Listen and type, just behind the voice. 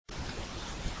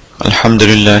الحمد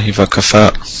لله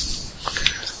وكفى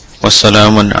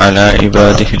وسلام على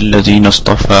عباده الذين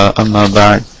اصطفى أما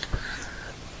بعد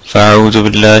فأعوذ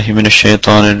بالله من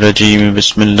الشيطان الرجيم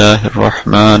بسم الله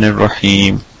الرحمن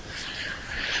الرحيم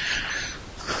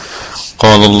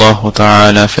قال الله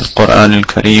تعالى في القرآن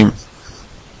الكريم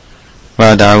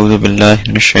بعد أعوذ بالله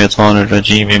من الشيطان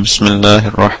الرجيم بسم الله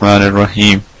الرحمن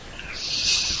الرحيم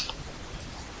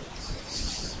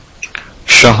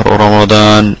شهر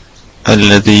رمضان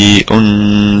الذي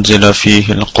أنزل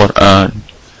فيه القرآن.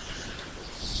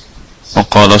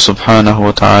 وقال سبحانه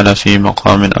وتعالى في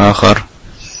مقام آخر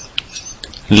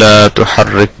لا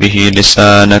تحرك به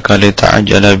لسانك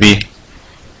لتعجل به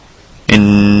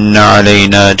إن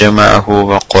علينا جمعه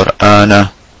وقرآنه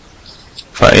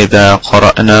فإذا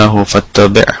قرأناه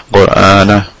فاتبع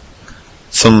قرآنه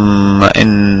ثم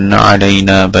إن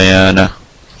علينا بيانه.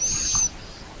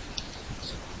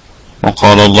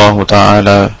 وقال الله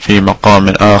تعالى في مقام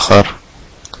آخر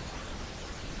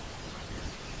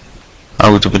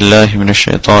أعوذ بالله من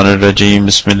الشيطان الرجيم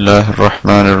بسم الله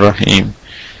الرحمن الرحيم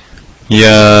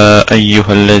يا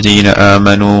أيها الذين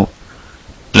آمنوا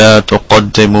لا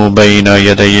تقدموا بين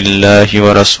يدي الله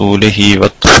ورسوله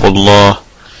واتقوا الله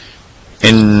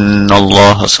إن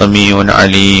الله سميع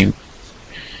عليم.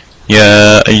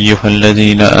 يا أيها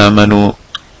الذين آمنوا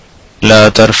لا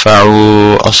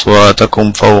ترفعوا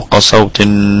أصواتكم فوق صوت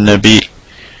النبي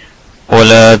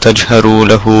ولا تجهروا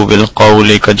له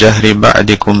بالقول كجهر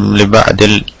بعدكم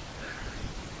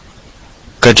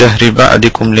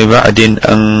لبعد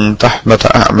أن تحبط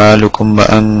أعمالكم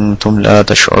وأنتم لا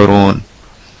تشعرون.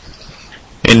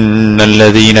 إن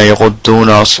الذين يغضون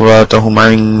أصواتهم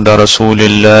عند رسول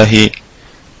الله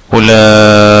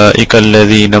أولئك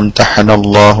الذين امتحن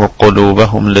الله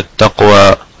قلوبهم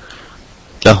للتقوى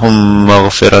لهم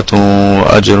مغفرة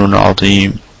وأجر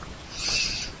عظيم.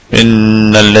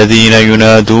 إن الذين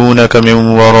ينادونك من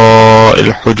وراء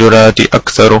الحجرات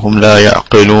أكثرهم لا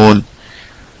يعقلون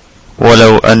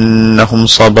ولو أنهم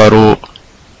صبروا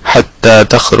حتى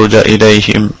تخرج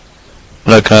إليهم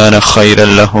لكان خيرا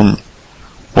لهم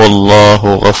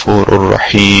والله غفور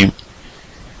رحيم.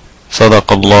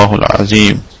 صدق الله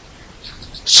العظيم.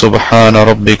 سبحان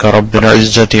ربك رب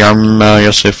العزة عما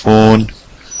يصفون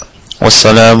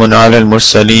والسلام على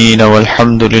المرسلين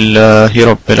والحمد لله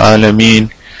رب العالمين.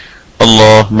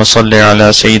 اللهم صل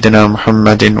على سيدنا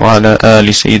محمد وعلى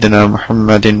آل سيدنا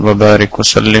محمد وبارك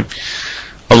وسلم.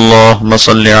 اللهم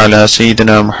صل على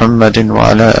سيدنا محمد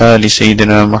وعلى آل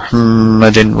سيدنا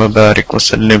محمد وبارك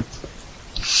وسلم.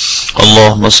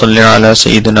 اللهم صل على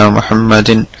سيدنا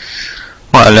محمد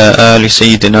وعلى آل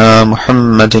سيدنا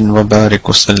محمد وبارك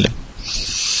وسلم.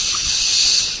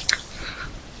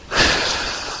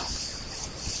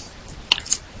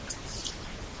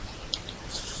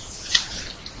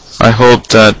 I hope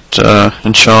that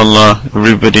inshallah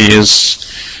everybody is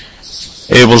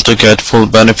able to get full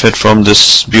benefit from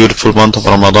this beautiful month of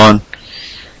Ramadan.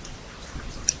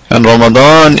 And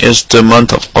Ramadan is the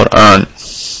month of Quran.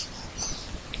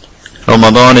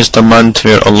 Ramadan is the month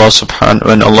where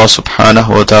when Allah subhanahu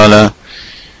wa ta'ala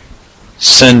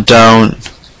sent down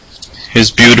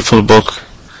his beautiful book.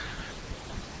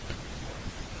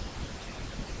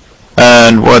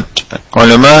 And what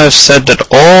ulama have said that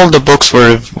all the books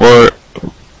were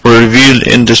revealed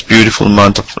in this beautiful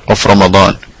month of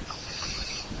Ramadan.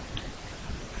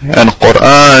 And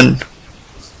Quran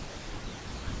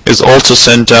is also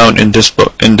sent down in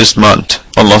this month.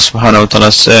 Allah subhanahu wa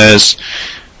ta'ala says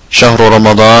شهر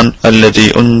رمضان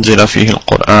الذي أنزل فيه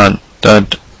القرآن,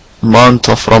 that month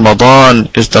of Ramadan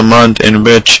is the month in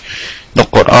which the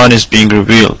Quran is being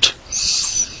revealed.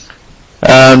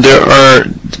 And there are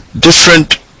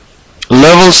different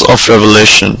levels of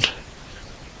revelation.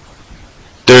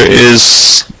 There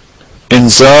is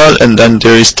inzal and then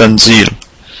there is tanzil.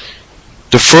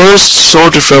 The first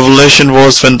sort of revelation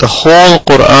was when the whole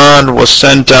Quran was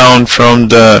sent down from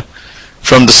the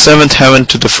seventh heaven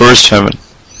to the first heaven.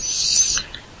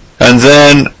 And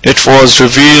then it was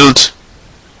revealed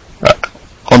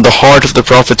on the heart of the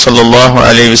Prophet sallallahu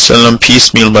alaihi wasallam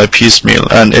piecemeal by piecemeal,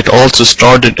 and it also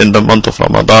started in the month of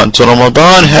Ramadan. So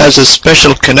Ramadan has a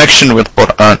special connection with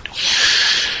Quran,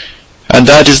 and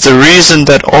that is the reason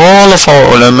that all of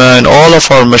our ulama and all of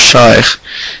our mashayikh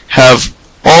have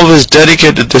always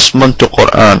dedicated this month to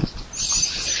Quran.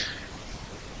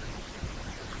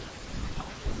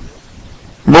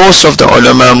 Most of the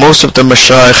ulama, most of the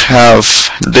mashayikh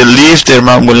they leave their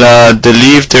ma'mulat, they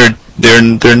leave their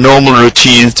normal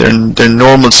routines, their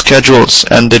normal schedules,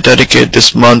 and they dedicate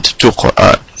this month to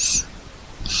Quran.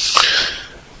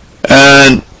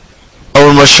 And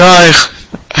our mashayikh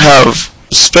have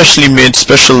especially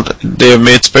they have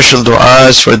made special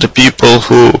du'as for the people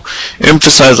who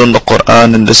emphasize on the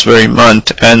Quran in this very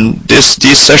month. And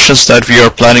these sessions that we are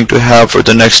planning to have for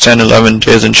the next 10-11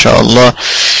 days, inshallah,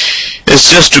 is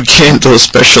just to gain those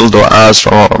special du'as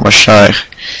from our mashayikh.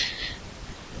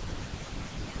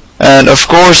 And of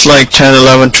course, like 10,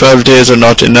 11, 12 days are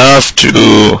not enough to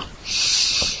do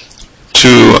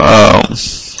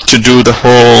the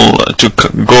whole, to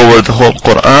go over the whole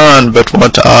Quran. But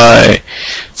what I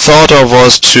thought of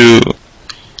was to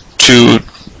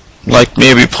like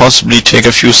maybe possibly take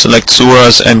a few select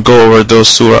surahs and go over those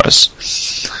surahs.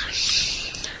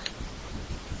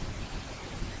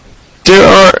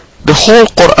 The whole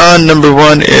Quran, number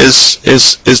one, is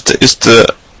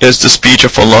the speech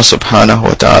of Allah subhanahu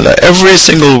wa ta'ala. Every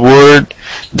single word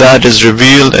that is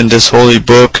revealed in this holy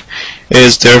book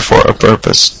is there for a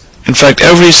purpose. In fact,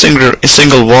 every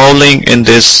single vowel in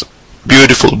this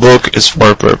beautiful book is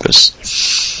for a purpose.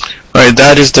 Right?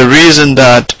 That is the reason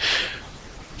that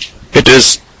it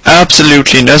is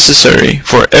absolutely necessary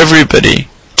for everybody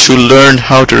to learn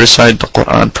how to recite the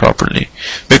Quran properly,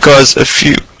 because a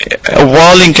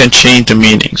vowel can change the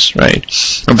meanings, right?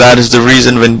 And that is the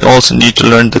reason we also need to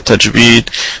learn the tajweed.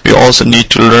 We also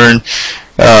need to learn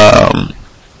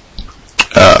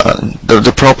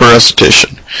the proper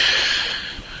recitation.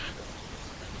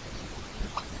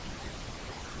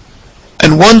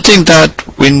 And one thing that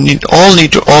we all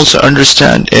need to also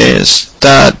understand is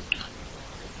that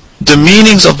the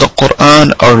meanings of the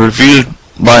Quran are revealed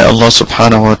by Allah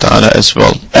subhanahu wa ta'ala as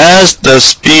well. As the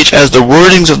speech, as the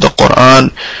wordings of the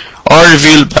Quran are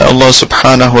revealed by Allah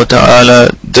subhanahu wa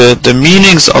ta'ala, the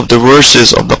meanings of the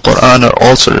verses of the Quran are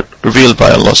also revealed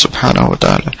by Allah subhanahu wa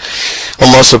ta'ala.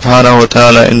 Allah subhanahu wa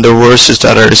ta'ala, in the verses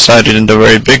that are recited in the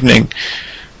very beginning,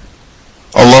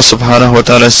 Allah subhanahu wa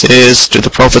ta'ala says to the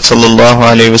Prophet sallallahu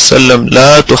alayhi wa sallam,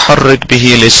 لا تحرك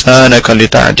به لسانك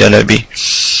لتعجل به.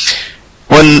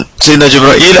 When Sayyidina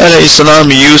Jibreel alayhi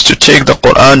salam used to take the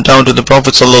Quran down to the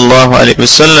Prophet sallallahu alayhi wa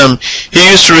sallam, he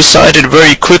used to recite it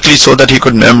very quickly so that he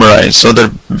could memorize, so that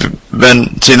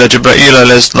when Sayyidina Jibreel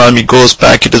alayhi salam he goes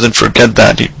back, he doesn't forget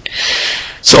that.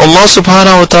 So Allah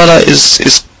subhanahu wa ta'ala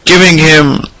is giving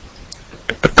him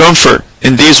a comfort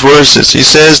in these verses. He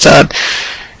says that,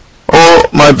 "Oh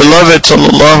my beloved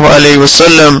sallallahu alayhi wa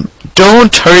sallam,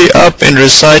 don't hurry up in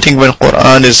reciting when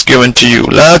Quran is given to you.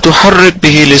 لا تحرك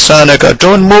به لسانك.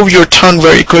 Don't move your tongue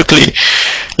very quickly.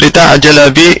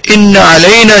 لتعجل به إن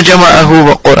علينا جمعه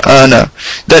وقرآنا.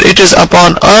 That it is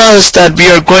upon us that we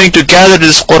are going to gather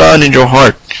this Quran in your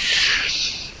heart.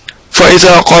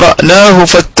 فإذا قرأناه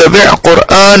فاتبع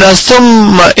قرآنا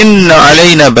ثم إن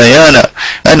علينا بيانا.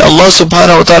 And Allah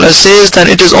subhanahu wa ta'ala says that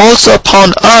it is also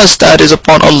upon us, that is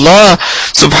upon Allah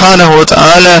subhanahu wa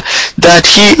ta'ala, that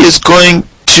He is going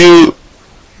to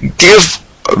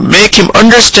make him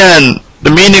understand the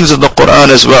meanings of the Quran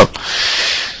as well.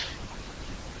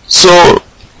 So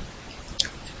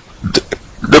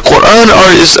the Quran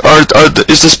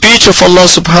is the speech of Allah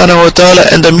subhanahu wa ta'ala,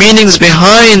 and the meanings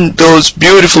behind those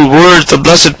beautiful words, the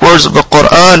blessed words of the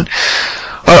Quran,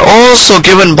 are also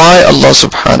given by Allah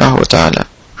subhanahu wa ta'ala,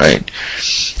 right?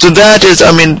 So that is,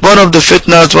 one of the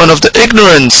fitnas, one of the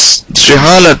ignorance,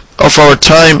 jahalat of our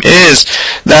time is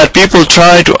that people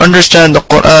try to understand the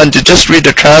Quran, they just read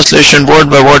the translation, word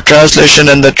by word translation,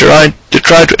 and they try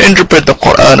to interpret the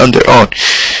Quran on their own.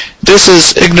 This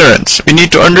is ignorance. We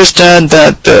need to understand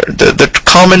that the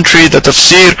commentary, the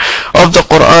tafseer of the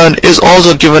Quran is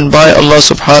also given by Allah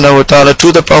subhanahu wa ta'ala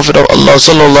to the Prophet of Allah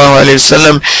sallallahu alayhi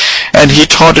wasallam, and he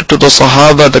taught it to the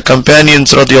Sahaba, the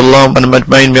companions radiallahu anhum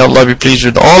ajma'in, may Allah be pleased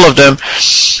with all of them,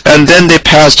 and then they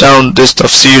passed down this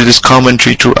tafseer, this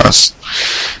commentary to us.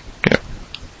 Okay.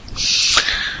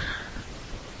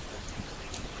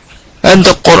 And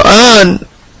the Quran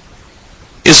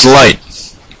is light.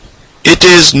 It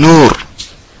is nur.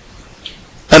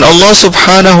 And Allah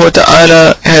subhanahu wa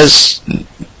ta'ala has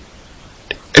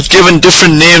given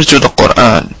different names to the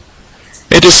Quran.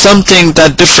 It is something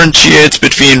that differentiates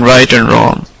between right and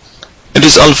wrong. It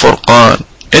is Al-Furqan.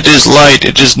 It is light.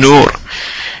 It is nur.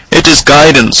 It is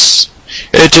guidance.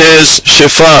 It is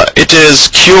shifa. It is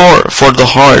cure for the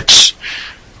hearts.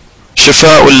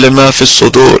 Shifa'ul lima fi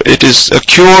sudur. It is a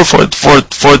cure for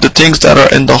the things that are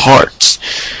in the hearts.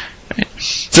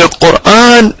 The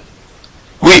Quran,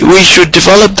 we should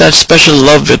develop that special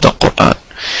love with the Quran.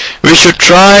 We should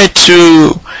try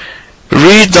to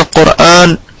read the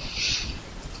Quran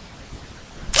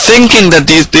thinking that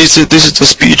this is the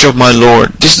speech of my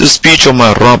Lord, this is the speech of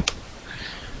my Rabb.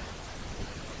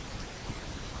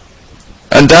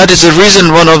 And that is the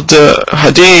reason one of the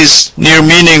hadiths near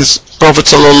meanings Prophet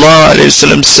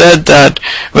ﷺ said that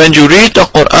when you read the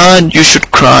Quran, you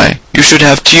should cry. You should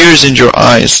have tears in your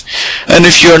eyes. And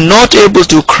if you're not able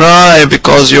to cry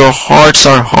because your hearts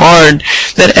are hard,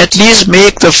 then at least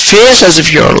make the face as if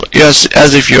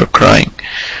you're crying.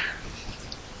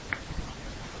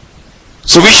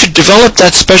 So we should develop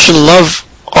that special love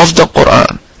of the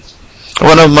Quran.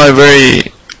 One of my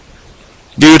very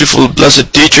beautiful,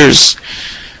 blessed teachers,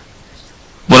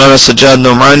 Mulana Sajjad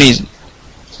Nomani,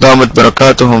 Damat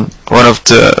Barakatuhum, one of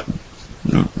the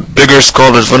bigger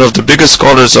scholars, one of the biggest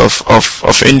scholars of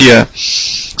India,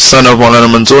 son of Maulana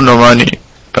Manzoor Nomani,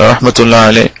 Rahmatullah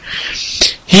alayh.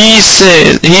 He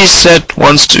said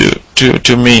once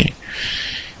to me,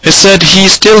 he said he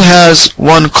still has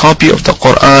one copy of the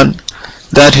Quran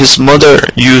that his mother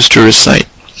used to recite.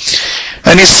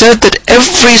 And he said that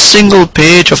every single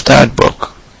page of that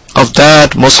book, of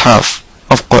that mushaf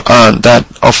of Quran, that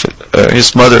of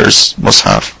his mother's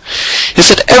mushaf, he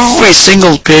said every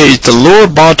single page, the lower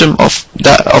bottom of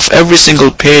every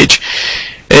single page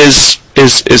is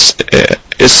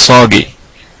soggy,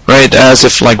 right? As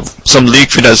if like some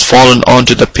liquid has fallen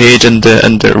onto the page and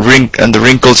the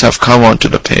wrinkles have come onto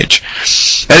the page.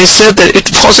 And he said that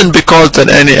it wasn't because that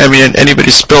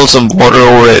anybody spilled some water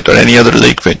over it or any other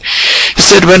liquid. He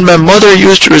said when my mother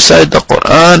used to recite the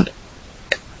Quran,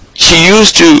 she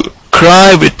used to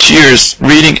cry with tears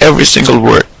reading every single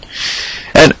word,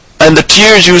 and the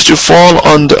tears used to fall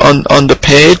on the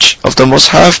page of the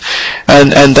mushaf,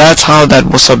 and that's how that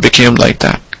mushaf became like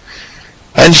that.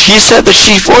 And he said that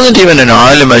she wasn't even an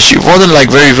alima, she wasn't like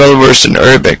very well versed in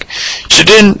Arabic. She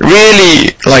didn't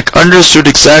really like understood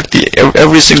exactly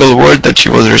every single word that she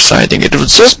was reciting. It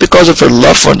was just because of her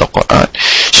love for the Quran.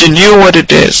 She knew what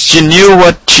it is. She knew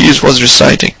what she was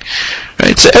reciting.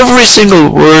 Right? So every single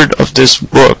word of this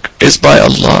book is by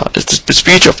Allah. It's the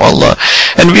speech of Allah.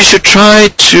 And we should try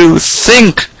to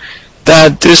think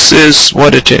that this is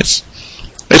what it is.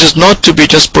 It is not to be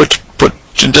just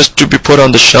to be put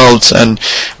on the shelves and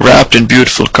wrapped in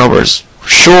beautiful covers.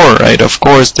 Sure, right, of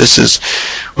course, this is,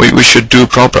 we should do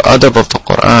proper adab of the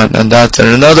Quran, and that's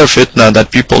another fitna,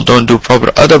 that people don't do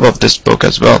proper adab of this book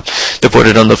as well. They put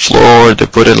it on the floor, they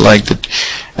put it like that,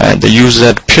 and they use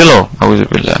that pillow,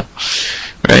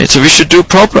 right? So we should do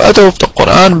proper adab of the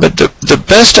Quran, but the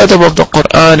best adab of the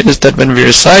Quran is that when we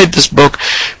recite this book,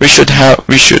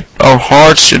 our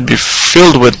hearts should be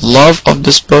filled with love of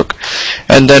this book,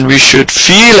 and then we should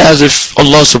feel as if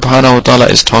Allah subhanahu wa ta'ala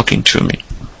is talking to me.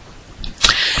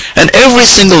 And every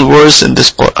single verse in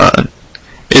this Quran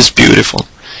is beautiful.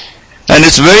 And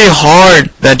it's very hard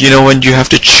that, when you have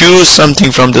to choose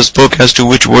something from this book as to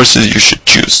which verses you should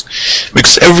choose.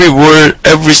 Because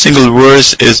every single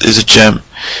verse is a gem.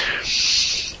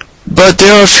 But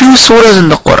there are a few surahs in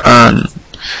the Quran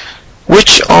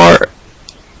which are,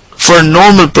 for a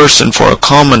normal person, for a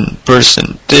common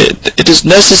person, it is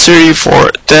necessary for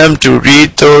them to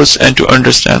read those and to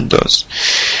understand those.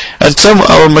 And some of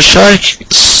our mashayikh,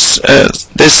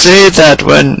 they say that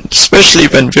especially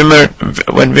when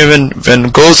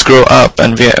girls grow up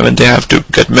and when they have to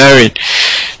get married,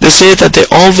 they say that they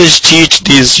always teach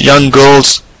these young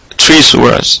girls 3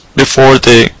 surahs before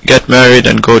they get married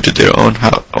and go to their own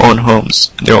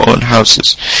homes, their own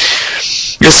houses.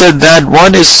 They said that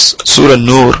one is Surah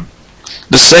Nur,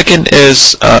 the second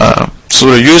is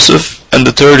Surah Yusuf, and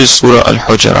the third is Surah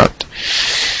Al-Hujurat.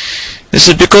 They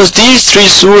said because these 3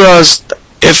 surahs,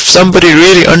 if somebody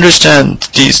really understands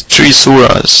these 3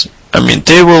 surahs,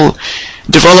 they will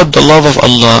develop the love of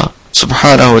Allah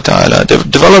subhanahu wa ta'ala. They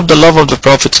develop the love of the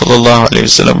Prophet sallallahu alaihi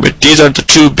wasallam. These are the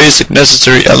 2 basic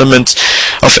necessary elements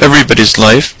of everybody's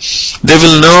life. They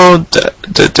will know the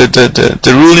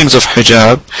rulings of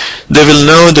hijab. They will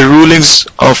know the rulings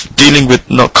of dealing with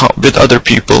other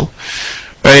people,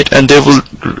 right? And they will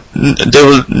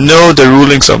know the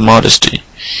rulings of modesty.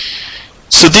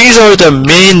 So these are the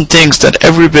main things that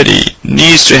everybody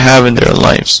needs to have in their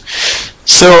lives.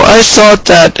 So I thought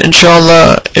that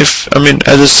inshallah, as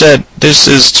I said, this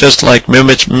is just like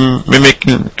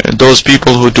mimicking those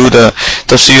people who do the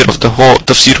tafsir of the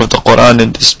Quran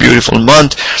in this beautiful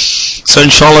month. So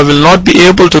inshallah we'll not be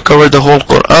able to cover the whole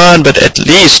Quran, but at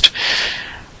least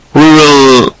we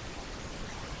will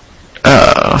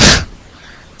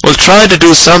we'll try to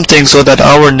do something so that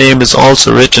our name is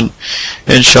also written,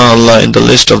 inshallah, in the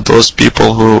list of those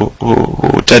people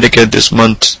who dedicate this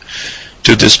month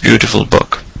to this beautiful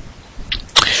book.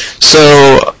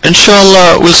 So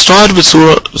inshallah we'll start with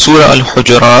Surah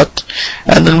Al-Hujurat,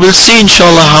 and then we'll see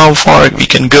inshallah how far we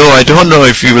can go. I don't know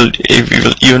if we will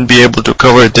even be able to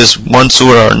cover this one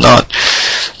surah or not,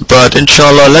 but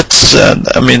inshallah let's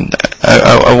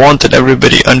I want that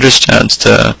everybody understands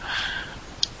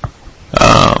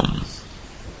um,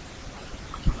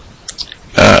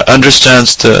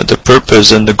 understands the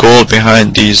purpose and the goal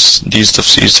behind these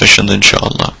tafsir sessions,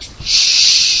 inshallah.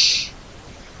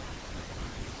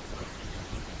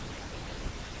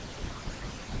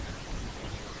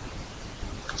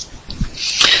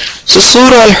 So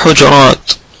Surah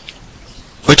Al-Hujurat,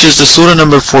 which is the Surah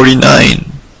number 49,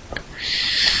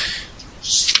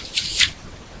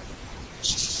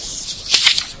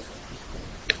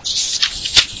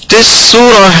 this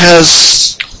Surah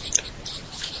has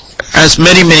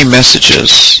many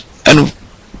messages, and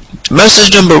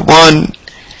message number one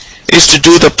is to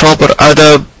do the proper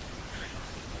adab,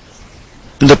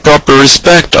 the proper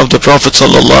respect of the Prophet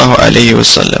sallallahu alaihi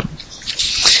wasallam.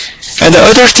 And the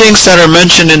other things that are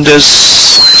mentioned in this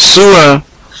surah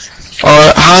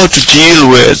are how to deal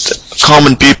with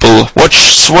common people, what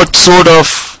sort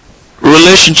of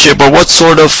relationship or what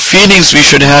sort of feelings we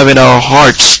should have in our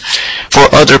hearts for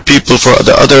other people, for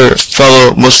the other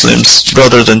fellow Muslims,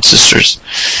 brothers and sisters.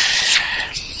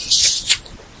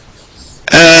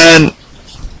 And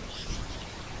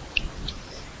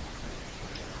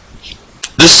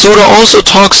this surah also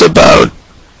talks about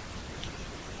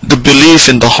the belief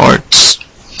in the hearts.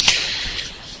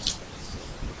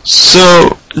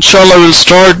 So inshallah we'll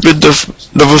start with the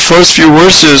first few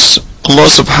verses. Allah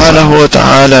subhanahu wa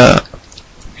ta'ala,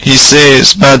 He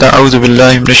says, بعد أعوذ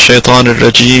بالله من الشيطان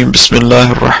الرجيم بسم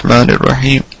الله الرحمن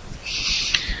الرحيم.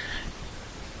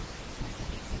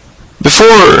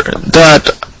 Before that,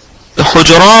 the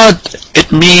Hujurat,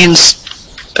 it means,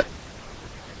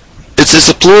 it's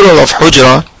a plural of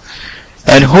Hujra,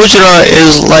 and Hujra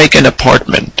is like an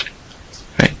apartment,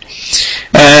 right?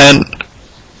 And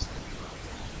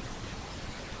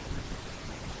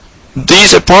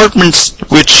these apartments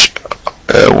which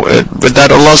that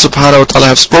Allah subhanahu wa ta'ala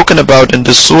have spoken about in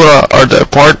this surah are the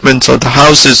apartments or the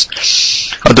houses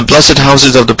or the blessed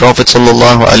houses of the Prophet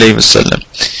sallallahu alaihi wasallam.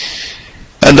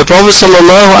 And the Prophet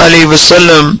sallallahu alaihi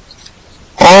wasallam,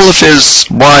 all of his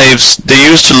wives, they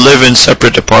used to live in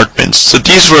separate apartments. So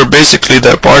these were basically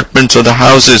the apartments or the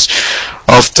houses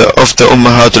of the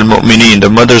Ummahat al-Mu'mineen, the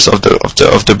mothers of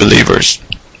the believers.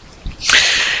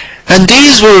 And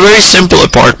these were very simple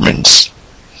apartments.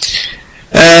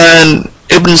 And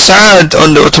Ibn Sa'd,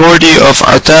 on the authority of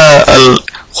Ata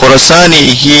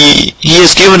al-Khurasani, he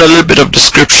has given a little bit of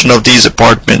description of these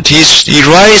apartments. He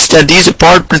writes that these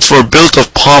apartments were built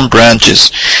of palm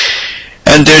branches,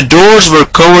 and their doors were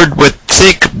covered with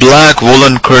thick black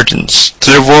woolen curtains.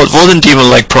 So there wasn't even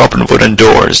like proper wooden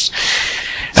doors.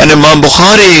 And Imam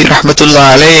Bukhari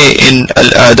rahmatullah alayhi in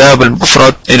Al-Adab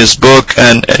al-Mufrad in his book,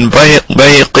 and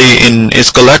Bayhaqi in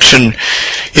his collection,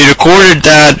 he recorded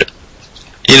that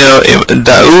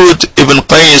Dawood ibn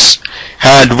Qais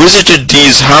had visited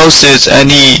these houses,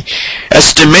 and he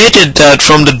estimated that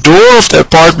from the door of the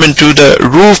apartment to the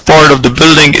roof part of the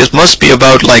building it must be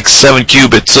about like 7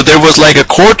 cubits. So there was like a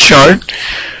courtyard,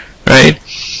 right,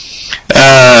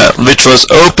 which was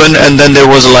open, and then there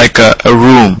was like a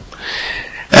room.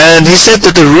 And he said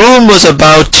that the room was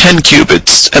about 10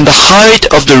 cubits and the height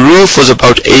of the roof was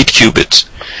about 8 cubits.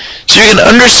 So you can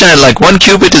understand, like 1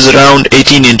 cubit is around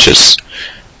 18 inches.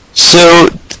 So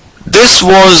these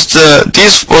were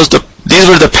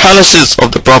the palaces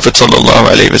of the Prophet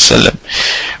sallallahu alaihi wasallam.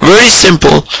 Very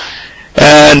simple,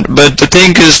 but the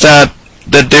thing is that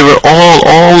they were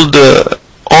all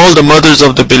the mothers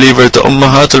of the believers, the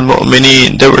Ummahat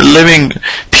al-Mu'mineen, they were living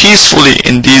peacefully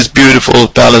in these beautiful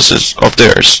palaces of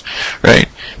theirs, right?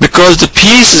 Because the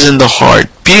peace is in the heart.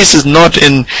 Peace is not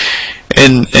in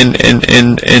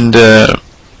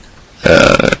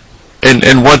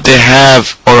what they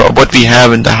have or what we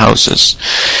have in the houses.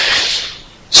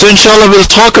 So inshallah we'll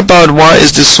talk about why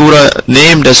is this surah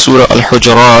named as Surah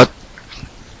Al-Hujurat.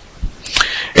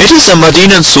 It is a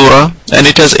Medinan surah and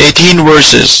it has 18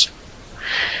 verses.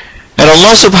 And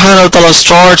Allah subhanahu wa ta'ala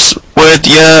starts with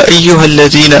Ya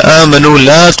ayyuhalladhina amanu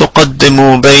la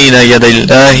tuqaddimu bayna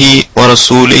yadayillahi wa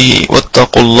rasulihi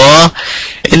wattaqullah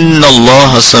inna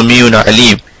Allaha samiyun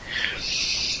alim.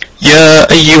 يا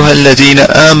أيها الذين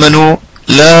آمنوا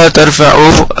لا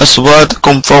ترفعوا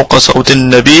أصواتكم فوق صوت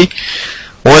النبي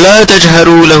ولا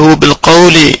تجهروا له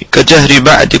بالقول كجهر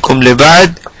بعضكم لبعض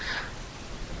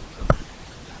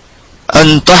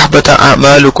أن تحبط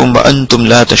أعمالكم وأنتم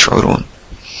لا تشعرون.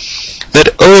 That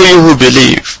all you who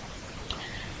believe,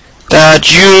 that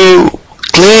you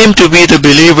claim to be the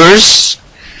believers,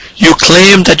 you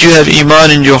claim that you have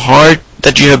iman in your heart,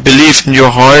 that you have belief in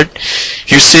your heart,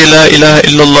 you say La ilaha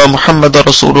illallah Muhammad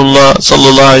Rasulullah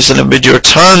sallallahu alaihi wasallam with your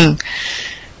tongue,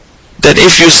 that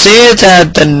if you say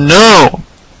that, then know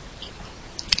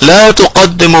لا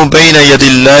تقدموا بين يدي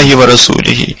الله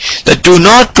ورسوله, that do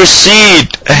not proceed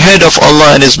ahead of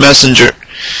Allah and His Messenger.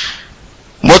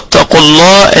 واتقوا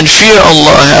الله, and fear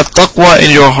Allah, have taqwa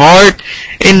in your heart.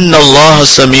 إن الله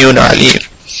سميع عليم.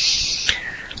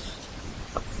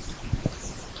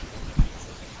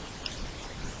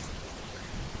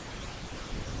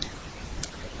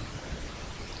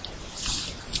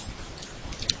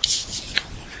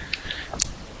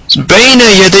 بين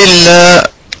يدي الله,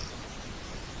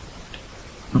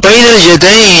 بين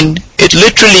اليدين, it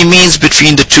literally means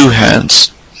between the two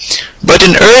hands. But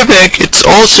in Arabic, it's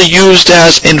also used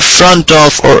as in front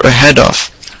of or ahead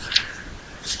of.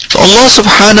 So Allah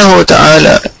subhanahu wa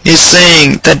ta'ala is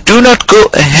saying that do not go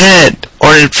ahead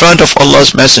or in front of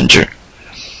Allah's Messenger.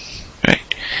 Right?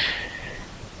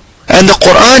 And the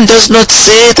Quran does not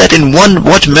say that in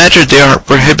what matter they are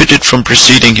prohibited from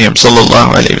preceding him,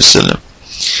 sallallahu alayhi wasallam.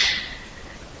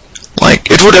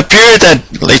 Like, it would appear that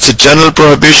it's a general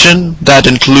prohibition that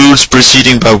includes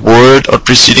preceding by word or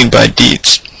preceding by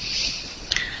deeds.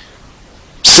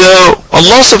 So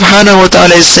Allah subhanahu wa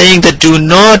ta'ala is saying that do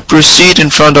not proceed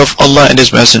in front of Allah and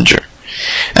His Messenger,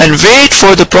 and wait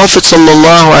for the Prophet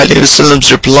sallallahu alaihi wasallam's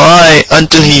reply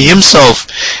until he himself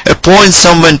appoints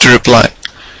someone to reply.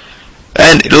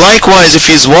 And likewise, if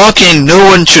he's walking, no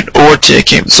one should overtake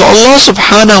him. So Allah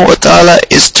subhanahu wa ta'ala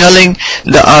is telling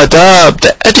the adab,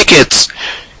 the etiquettes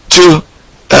to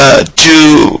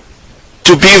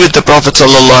be with the Prophet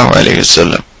sallallahu alaihi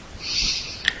wasallam.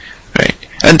 Right?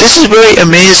 And this is very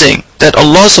amazing that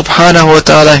Allah subhanahu wa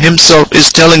ta'ala himself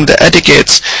is telling the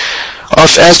etiquettes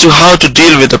of as to how to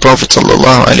deal with the Prophet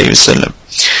sallallahu alaihi wasallam.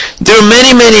 There are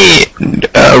many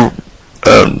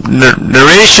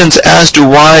narrations as to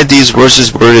why these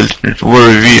verses were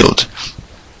revealed.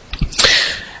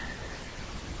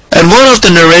 And one of the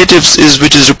narratives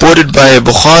which is reported by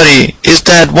Bukhari is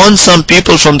that once some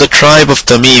people from the tribe of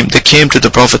Tamim, they came to the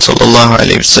Prophet sallallahu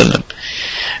alaihi wasallam,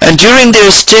 and during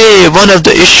their stay one of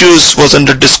the issues was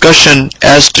under discussion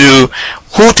as to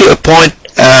who to appoint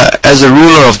as a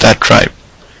ruler of that tribe.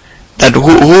 That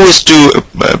who is to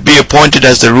be appointed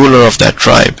as the ruler of that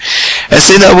tribe. And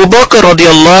Sayyidina Abu Bakr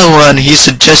radiallahu anh, he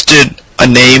suggested a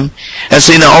name, and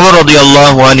Sayyidina Umar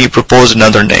radiallahu anh, he proposed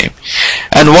another name.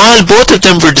 And while both of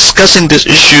them were discussing this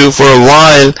issue for a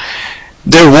while,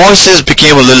 their voices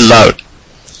became a little loud,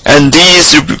 and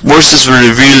these verses were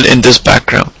revealed in this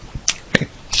background. Okay.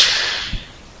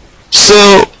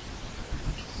 So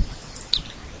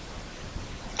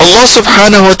Allah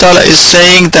subhanahu wa ta'ala is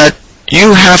saying that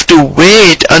you have to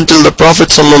wait until the Prophet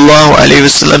sallallahu alaihi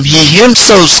wasallam, he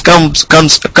himself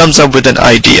comes up with an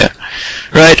idea,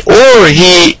 right? Or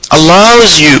he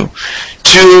allows you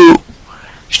to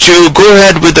go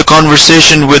ahead with the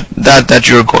conversation with that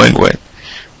you're going with,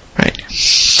 right?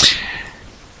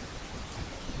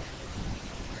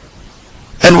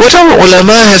 And what our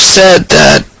ulama have said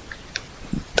that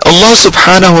Allah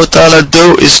subhanahu wa ta'ala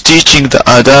though is teaching the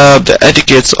adab, the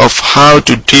etiquettes of how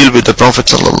to deal with the Prophet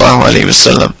sallallahu alaihi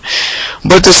wasallam,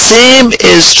 but the same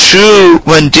is true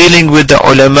when dealing with the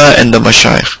ulama and the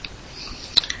mashayikh,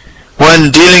 when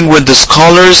dealing with the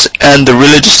scholars and the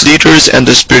religious leaders and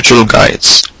the spiritual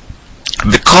guides,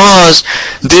 because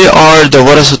they are the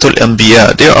warasatul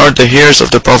anbiya, they are the heirs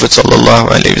of the Prophet sallallahu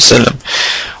alaihi wasallam.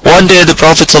 One day the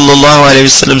Prophet sallallahu alaihi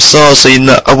wasallam saw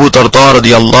Sayyidina Abu Darda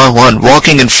radiallahu anh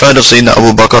walking in front of Sayyidina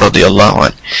Abu Bakr radiallahu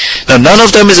anh. Now none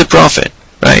of them is a prophet,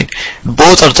 right?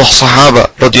 Both are the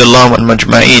Sahaba radiallahu anh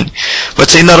majma'een.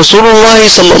 But Sayyidina Rasulullah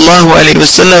sallallahu alaihi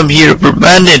wasallam, he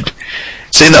reprimanded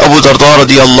Sayyidina Abu Darda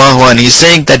radiallahu anh. He's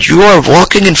saying that you are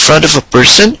walking in front of a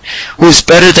person who is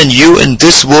better than you in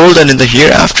this world and in the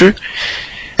hereafter.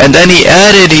 And then he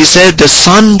added, he said, the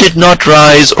sun did not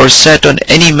rise or set on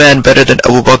any man better than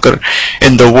Abu Bakr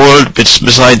in the world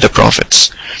beside the prophets.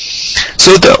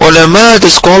 So the ulama, the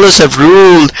scholars have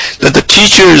ruled that the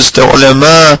teachers, the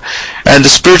ulama and the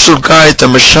spiritual guide, the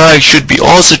mashayikh, should be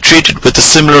also treated with a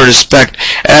similar respect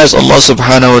as Allah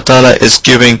subhanahu wa ta'ala is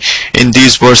giving in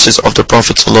these verses of the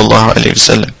Prophet sallallahu alaihi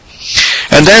wasallam.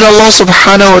 And then Allah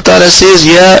subhanahu wa ta'ala says,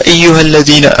 Ya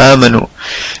ayyuhalladhina amanu,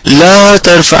 la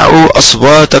tarfa'u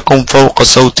aswatakum fawqa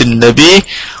sawti an-nabi,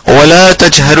 wa la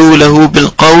tajharu lahu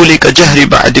bilqawli ka jahri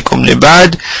ba'dikum li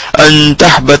ba'd, an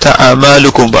tahbata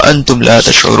a'malukum wa antum la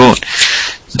tash'urun.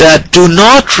 That do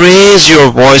not raise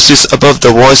your voices above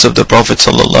the voice of the Prophet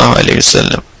sallallahu alaihi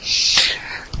wasallam.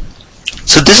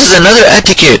 So this is another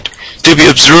etiquette to be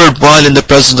observed while in the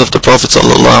presence of the Prophet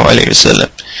sallallahu alaihi wasallam.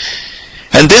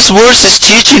 And this verse is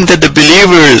teaching that the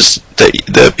believers,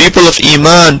 the people of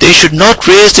Iman, they should not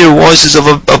raise their voices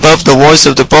above the voice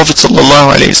of the Prophet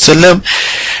sallallahu alaihi wasallam.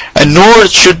 and nor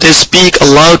should they speak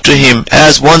aloud to him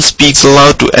as one speaks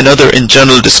aloud to another in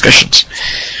general discussions.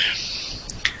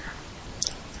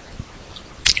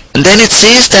 And then it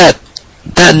says that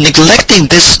neglecting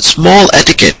this small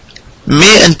etiquette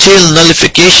may entail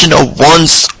nullification of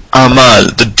one's amal,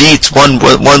 the deeds,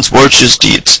 one's virtuous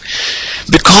deeds,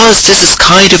 because this is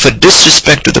kind of a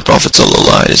disrespect to the Prophet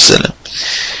ﷺ.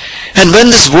 And when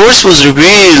this verse was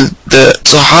revealed, the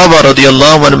Sahaba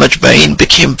radiallahu anhum ajma'in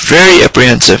became very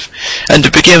apprehensive, and they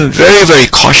became very, very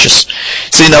cautious.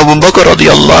 Sayyidina Abu Bakr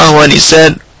radiallahu anhu, he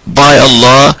said, by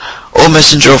Allah, O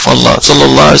Messenger of Allah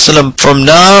sallallahu alaihi wasallam, from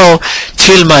now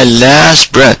till my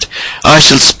last breath, I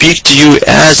shall speak to you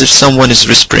as if someone is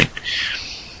whispering.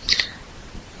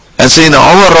 And Sayyidina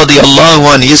Umar radiallahu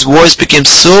anhu, his voice became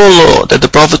so low that the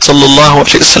Prophet sallallahu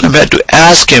alaihi wasallam had to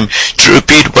ask him to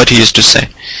repeat what he used to say,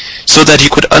 so that he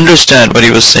could understand what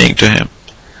he was saying to him.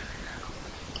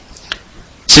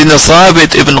 Sayyidina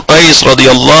Thabit ibn Qais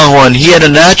radiallahu anhu, he had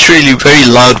a naturally very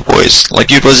loud voice,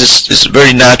 like it was it's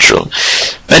very natural.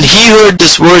 When he heard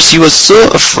this verse, he was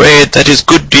so afraid that his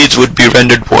good deeds would be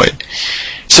rendered void.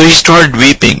 So he started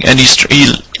weeping, and he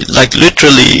like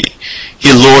literally, he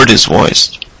lowered his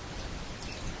voice.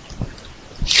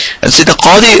 And Sayyidina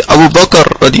Qadi Abu Bakr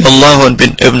radiallahu anhu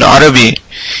ibn Arabi,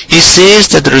 he says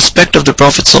that the respect of the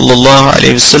Prophet sallallahu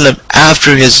alaihi wasallam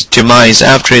after his demise,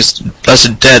 after his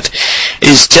blessed death,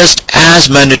 is just as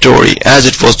mandatory as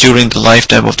it was during the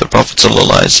lifetime of the Prophet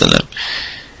sallallahu alaihi wasallam.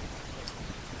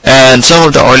 And some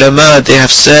of the ulama, they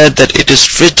have said that it is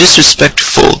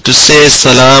disrespectful to say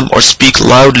salam or speak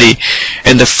loudly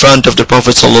in the front of the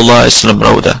Prophet sallallahu alaihi wasallam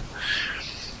rawdah.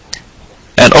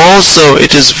 And also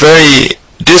it is very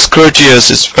discourteous,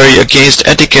 it's very against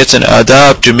etiquettes and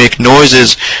adab to make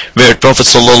noises where Prophet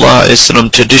sallallahu alaihi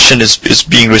wasallam tradition is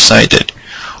being recited,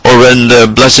 or when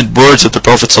the blessed words of the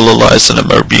Prophet sallallahu alaihi wasallam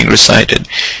are being recited.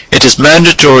 It is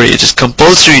mandatory, it is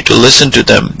compulsory to listen to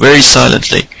them very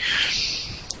silently.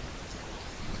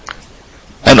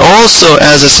 And also,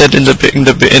 as I said in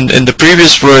the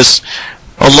previous verse,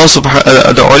 Allah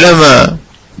the ulama,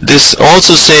 this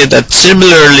also say that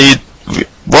similarly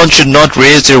one should not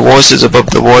raise their voices above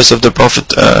the voice of the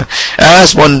Prophet,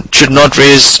 as one should not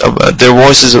raise their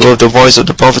voices above the voice of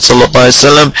the Prophet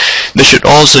ﷺ, they should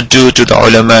also do to the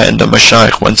ulama and the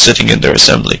mashayikh when sitting in their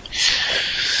assembly.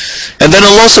 And then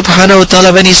Allah subhanahu wa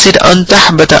ta'ala, when he said, أَن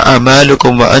تَحْبَتَ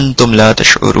أَعْمَالُكُمْ وَأَنْتُمْ لَا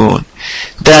تَشْعُرُونَ,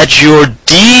 that your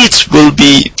deeds will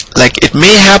be, like it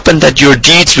may happen that your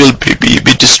deeds will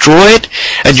be destroyed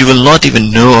and you will not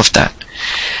even know of that.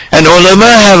 And ulama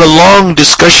have a long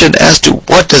discussion as to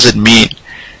what does it mean,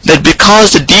 that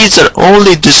because the deeds are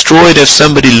only destroyed if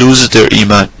somebody loses their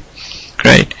iman,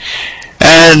 right?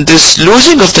 And this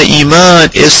losing of the iman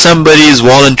is somebody's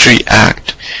voluntary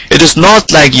act. It is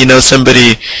not like,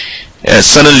 somebody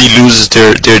suddenly loses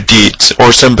their deeds,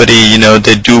 or somebody,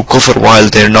 they do kufr while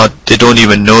they don't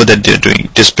even know that they're doing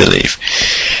disbelief.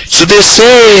 So they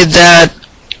say that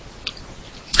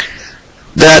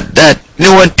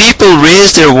when people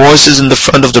raise their voices in the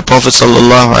front of the Prophet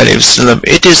sallallahu alaihi wasallam,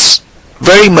 it is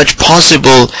very much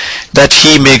possible that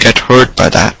he may get hurt by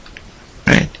that,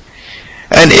 right?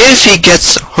 And if he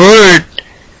gets hurt,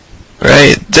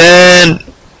 right, then,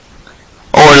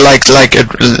 or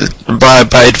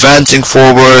by advancing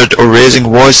forward or raising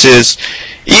voices,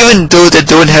 even though they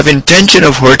don't have intention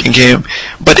of hurting him,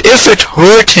 but if it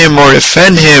hurt him or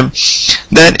offend him,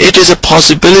 then it is a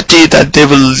possibility that they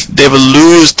will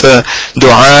lose the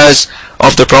du'as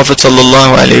of the Prophet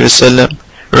sallallahu alaihi wasallam,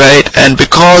 right? And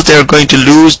because they are going to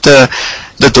lose the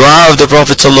dua of the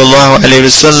Prophet sallallahu alaihi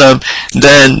wasallam,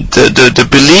 then the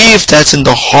belief that's in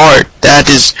the heart, that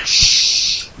is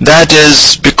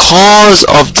because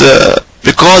of the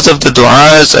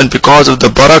du'as and because of the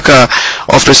barakah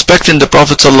of respecting the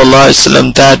Prophet sallallahu alaihi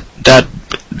wasallam,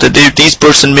 that these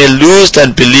person may lose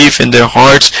that belief in their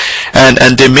hearts,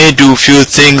 and they may do few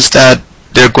things that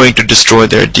they're going to destroy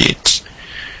their deeds,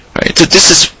 right? So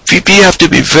we have to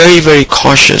be very, very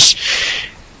cautious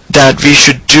that we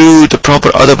should do the proper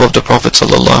adab of the Prophet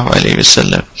sallallahu alaihi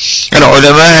wasallam. And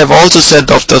ulama have also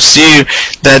said of Tafseer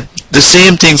that the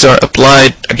same things are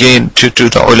applied again to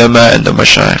the ulama and the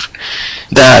mashayikh,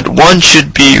 that one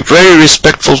should be very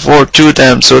respectful to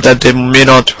them so that they may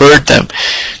not hurt them,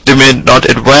 they may not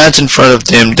advance in front of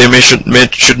them, they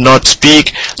should not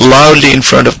speak loudly in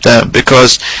front of them,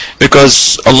 because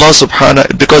Allah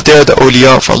because they are the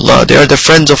awliya of Allah, they are the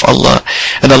friends of Allah,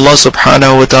 and Allah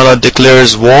subhanahu wa ta'ala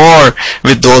declares war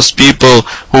with those people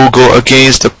who go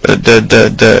against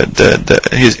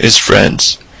his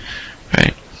friends,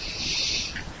 right?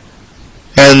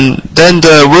 And then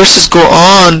the verses go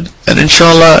on, and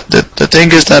inshallah, the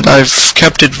thing is that I've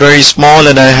kept it very small,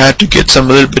 and I had to get some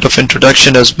little bit of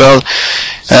introduction as well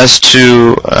as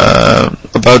to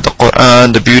about the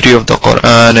Quran, the beauty of the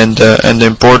Quran, and the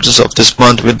importance of this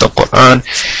month with the Quran.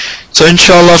 So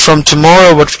inshallah, from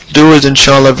tomorrow, what we'll do is,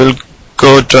 inshallah,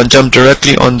 we'll jump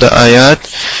directly on the ayat,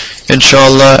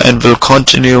 inshallah, and we'll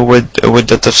continue with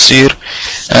the tafsir.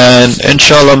 And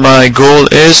inshallah, my goal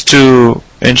is to,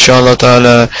 inshallah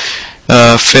ta'ala,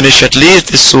 finish at least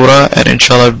this surah, and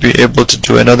inshallah be able to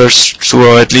do another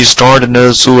surah, at least start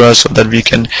another surah, so that we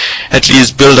can at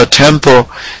least build a tempo,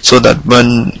 so that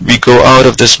when we go out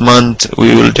of this month,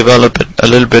 we will develop a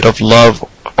little bit of love,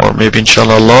 or maybe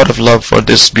inshallah a lot of love for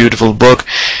this beautiful book.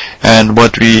 And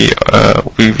what we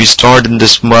start in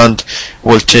this month,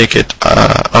 we'll take it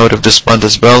out of this month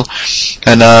as well.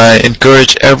 And I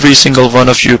encourage every single one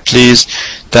of you, please,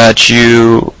 that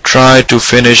you try to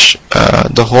finish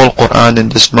the whole Quran in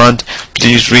this month.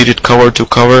 Please read it cover to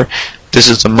cover. This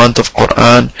is the month of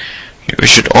Quran. We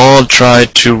should all try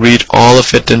to read all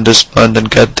of it in this month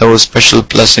and get those special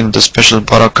blessings, the special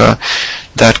barakah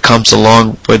that comes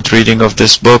along with reading of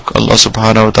this book. Allah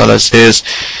subhanahu wa ta'ala says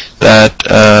that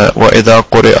وَإِذَا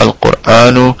قُرِئَ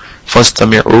الْقُرْآنُ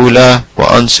فَاسْتَمِعُوا لَهُ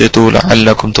وَأَنصِتُوا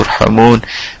لَعَلَّكُمْ تُرْحَمُونَ.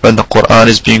 When the Quran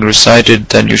is being recited,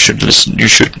 then you should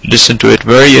listen to it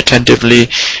very attentively,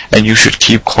 and you should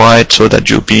keep quiet, so that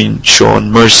you're being shown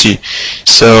mercy.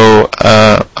 So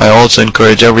I also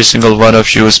encourage every single one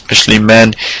of you, especially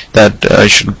men, that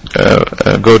should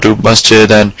go to masjid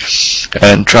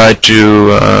and try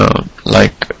to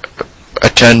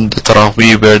attend the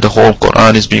Taraweeh, where the whole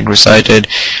Quran is being recited,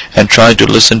 and try to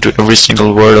listen to every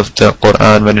single word of the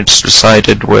Quran when it's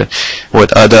recited with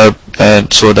adab,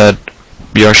 and so that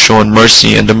we are shown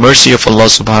mercy. And the mercy of Allah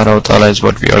subhanahu wa ta'ala is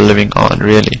what we are living on,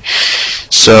 really.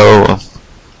 So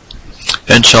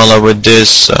inshallah, with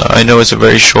this, I know it's a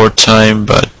very short time,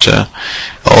 but I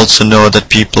also know that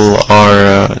people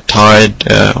are tired,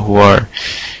 who are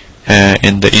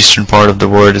in the eastern part of the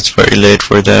world. It's very late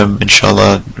for them.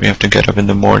 Inshallah, we have to get up in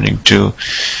the morning to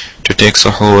take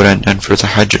sahur and for the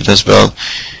hajj as well.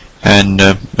 And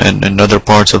in other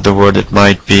parts of the world, it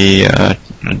might be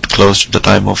close to the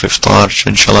time of iftar. So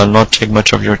inshallah, I'll not take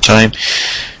much of your time.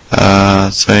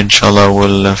 So inshallah,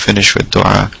 we'll finish with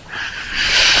dua.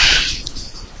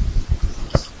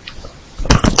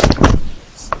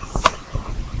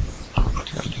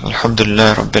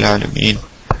 Alhamdulillah Rabbil Alameen.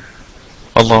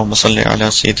 اللهم صل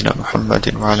على سيدنا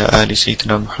محمد وعلى آل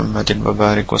سيدنا محمد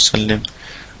وبارك وسلم.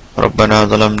 ربنا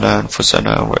ظلمنا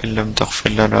أنفسنا وإن لم تغفر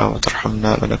لنا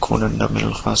وترحمنا لنكونن من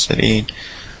الخاسرين.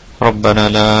 ربنا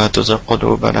لا تزغ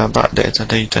قلوبنا بعد إذ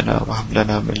هديتنا وهب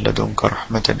لنا من لدنك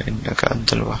رحمة إنك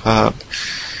أنت الوهاب.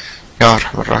 يا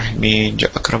أرحم الراحمين، يا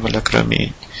أكرم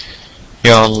الأكرمين.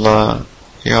 Ya Allah,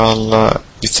 Ya Allah,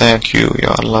 we thank you,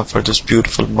 Ya Allah, for this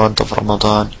beautiful month of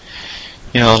Ramadan.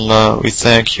 Ya Allah, we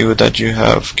thank you that you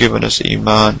have given us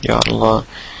Iman, Ya Allah,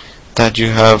 that you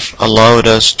have allowed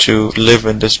us to live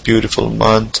in this beautiful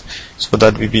month, so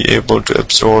that we be able to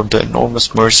absorb the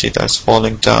enormous mercy that's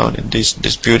falling down in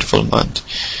this beautiful month.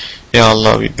 Ya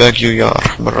Allah, we beg you, Ya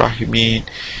Arhamar Rahimeen,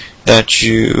 that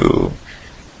you,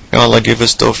 Ya Allah, give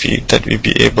us tawfiq, that we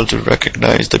be able to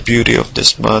recognize the beauty of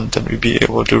this month, and we be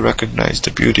able to recognize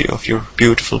the beauty of your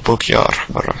beautiful book, Ya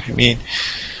Arhamar Rahimeen.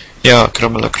 Ya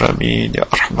Akram al-Akrameen, Ya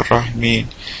Arhamar Rahimeen.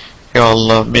 Ya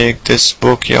Allah, make this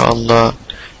book, Ya Allah,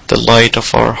 the light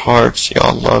of our hearts. Ya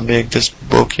Allah, make this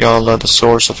book, Ya Allah, the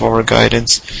source of our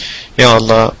guidance. Ya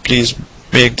Allah, please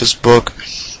make this book,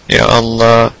 Ya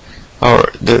Allah,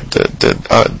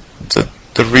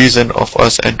 the reason of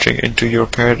us entering into your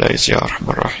paradise, Ya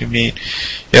Arhamar Rahimeen.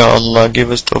 Ya Allah, give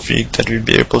us tawfiq that we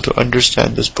be able to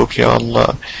understand this book, Ya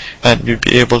Allah, and we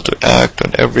be able to act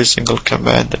on every single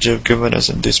command that you have given us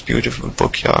in this beautiful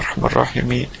book, Ya Arhamar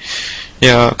Rahimeen.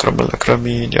 Ya Akram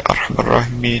al-Akrameen, Ya Arhamar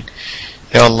Rahimeen.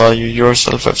 Ya Allah, you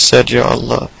yourself have said, Ya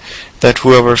Allah, that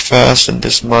whoever fasts in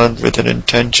this month with an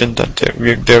intention that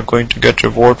they're going to get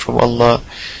reward from Allah,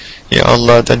 Ya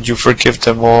Allah, then you forgive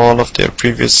them all of their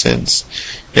previous sins.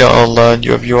 Ya Allah, and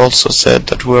you also said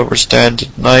that whoever stands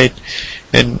at night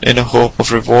in a hope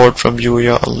of reward from you,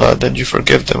 Ya Allah, then you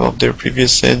forgive them of their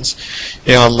previous sins.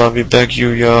 Ya Allah, we beg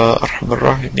you, Ya Arhamar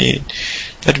Rahimeen,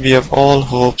 that we have all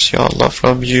hopes, Ya Allah,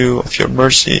 from you, of your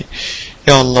mercy.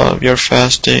 Ya Allah, we are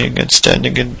fasting and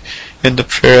standing in the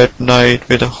prayer at night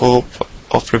with a hope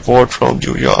of reward from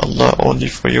you, Ya Allah, only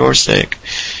for your sake.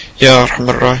 Ya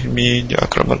Arhamar Rahimeen, Ya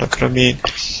Akram al-Akrameen,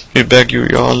 we beg you,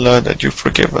 Ya Allah, that you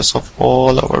forgive us of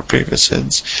all our previous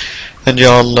sins. And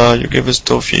Ya Allah, you give us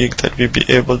tawfiq that we be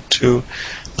able to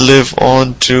live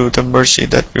on to the mercy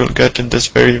that we will get in this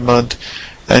very month,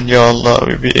 and Ya Allah,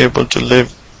 we be able to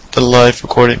live the life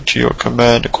according to your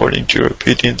command, according to your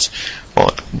obedience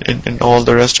in all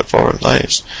the rest of our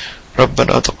lives.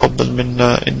 ربنا تقبل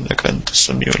منا إنك أنت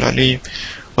السميع العليم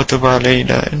وتب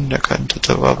علينا إنك أنت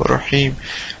التواب الرحيم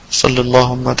صلى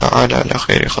اللهم تعالى على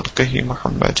خير خلقه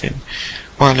محمد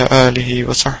وعلى آله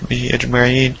وصحبه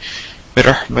أجمعين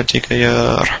برحمتك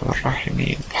يا أرحم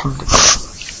الراحمين. الحمد لله.